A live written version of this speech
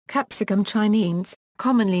Capsicum chinense,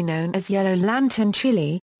 commonly known as yellow lantern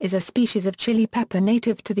chili, is a species of chili pepper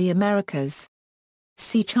native to the Americas.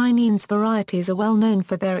 C. chinense varieties are well known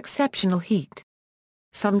for their exceptional heat.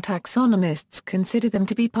 Some taxonomists consider them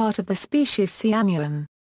to be part of the species C. annuum.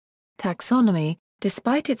 Taxonomy,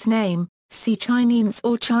 despite its name, C. chinense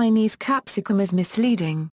or Chinese capsicum is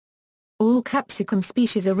misleading. All capsicum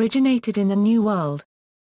species originated in the New World.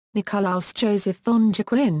 Nicolaus Joseph von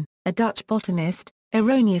Jacquin, a Dutch botanist,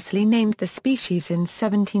 erroneously named the species in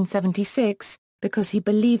 1776, because he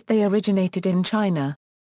believed they originated in China.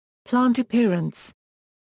 Plant appearance.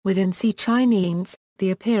 Within C. chinense,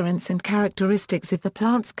 the appearance and characteristics of the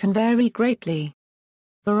plants can vary greatly.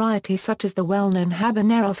 Varieties such as the well-known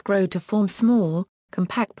habaneros grow to form small,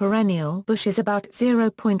 compact perennial bushes about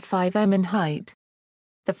 0.5 m in height.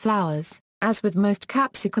 The flowers, as with most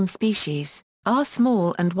capsicum species, are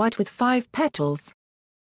small and white with 5 petals.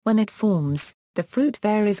 When it forms, the fruit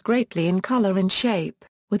varies greatly in color and shape,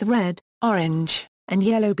 with red, orange, and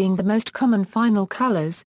yellow being the most common final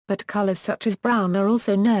colors, but colors such as brown are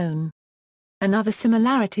also known. Another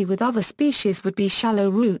similarity with other species would be shallow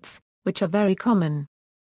roots, which are very common.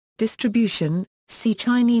 Distribution. C.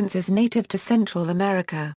 chinense is native to Central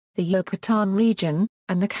America, the Yucatan region,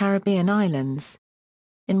 and the Caribbean islands.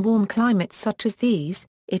 In warm climates such as these,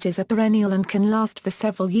 it is a perennial and can last for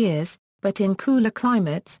several years, but in cooler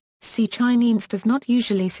climates, C. chinense does not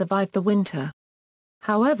usually survive the winter.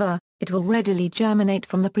 However, it will readily germinate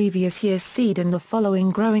from the previous year's seed in the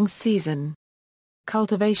following growing season.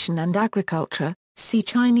 Cultivation and agriculture. C.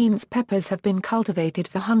 chinense peppers have been cultivated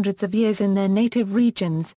for hundreds of years in their native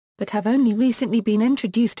regions, but have only recently been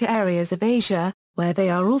introduced to areas of Asia, where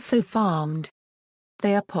they are also farmed.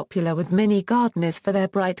 They are popular with many gardeners for their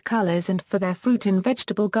bright colors and for their fruit in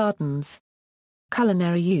vegetable gardens.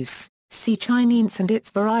 Culinary use. C. chinense and its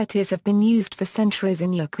varieties have been used for centuries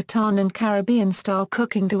in Yucatan and Caribbean-style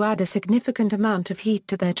cooking to add a significant amount of heat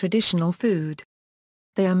to their traditional food.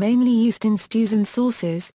 They are mainly used in stews and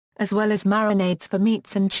sauces, as well as marinades for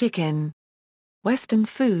meats and chicken. Western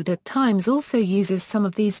food at times also uses some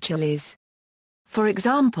of these chilies. For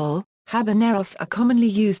example, habaneros are commonly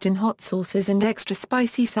used in hot sauces and extra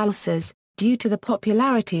spicy salsas, due to the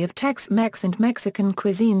popularity of Tex-Mex and Mexican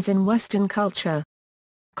cuisines in Western culture.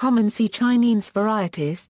 Common C. chinense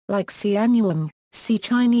varieties, like C. annuum, C.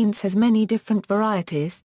 chinense has many different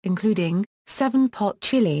varieties, including 7-pot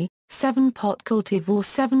chili, 7-pot cultivar,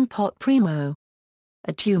 7-pot primo.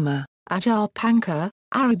 Atuma, Ajar panca,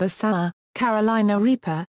 Arabasana, Carolina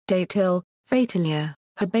reaper, datil, Fatalia,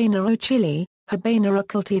 habanero chili, habanero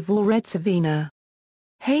cultivar red savina.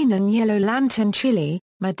 Hainan yellow lantern chili,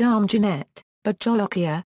 Madame Jeanette,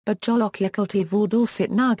 Bajolokia cultivar Dorset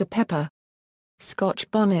Naga pepper. Scotch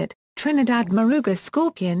bonnet, Trinidad Maruga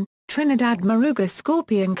scorpion, Trinidad Maruga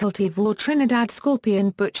scorpion cultivar Trinidad scorpion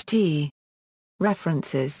butch tea.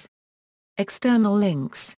 References. External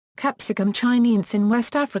links. Capsicum chinense in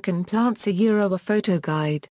West African plants, a photo guide.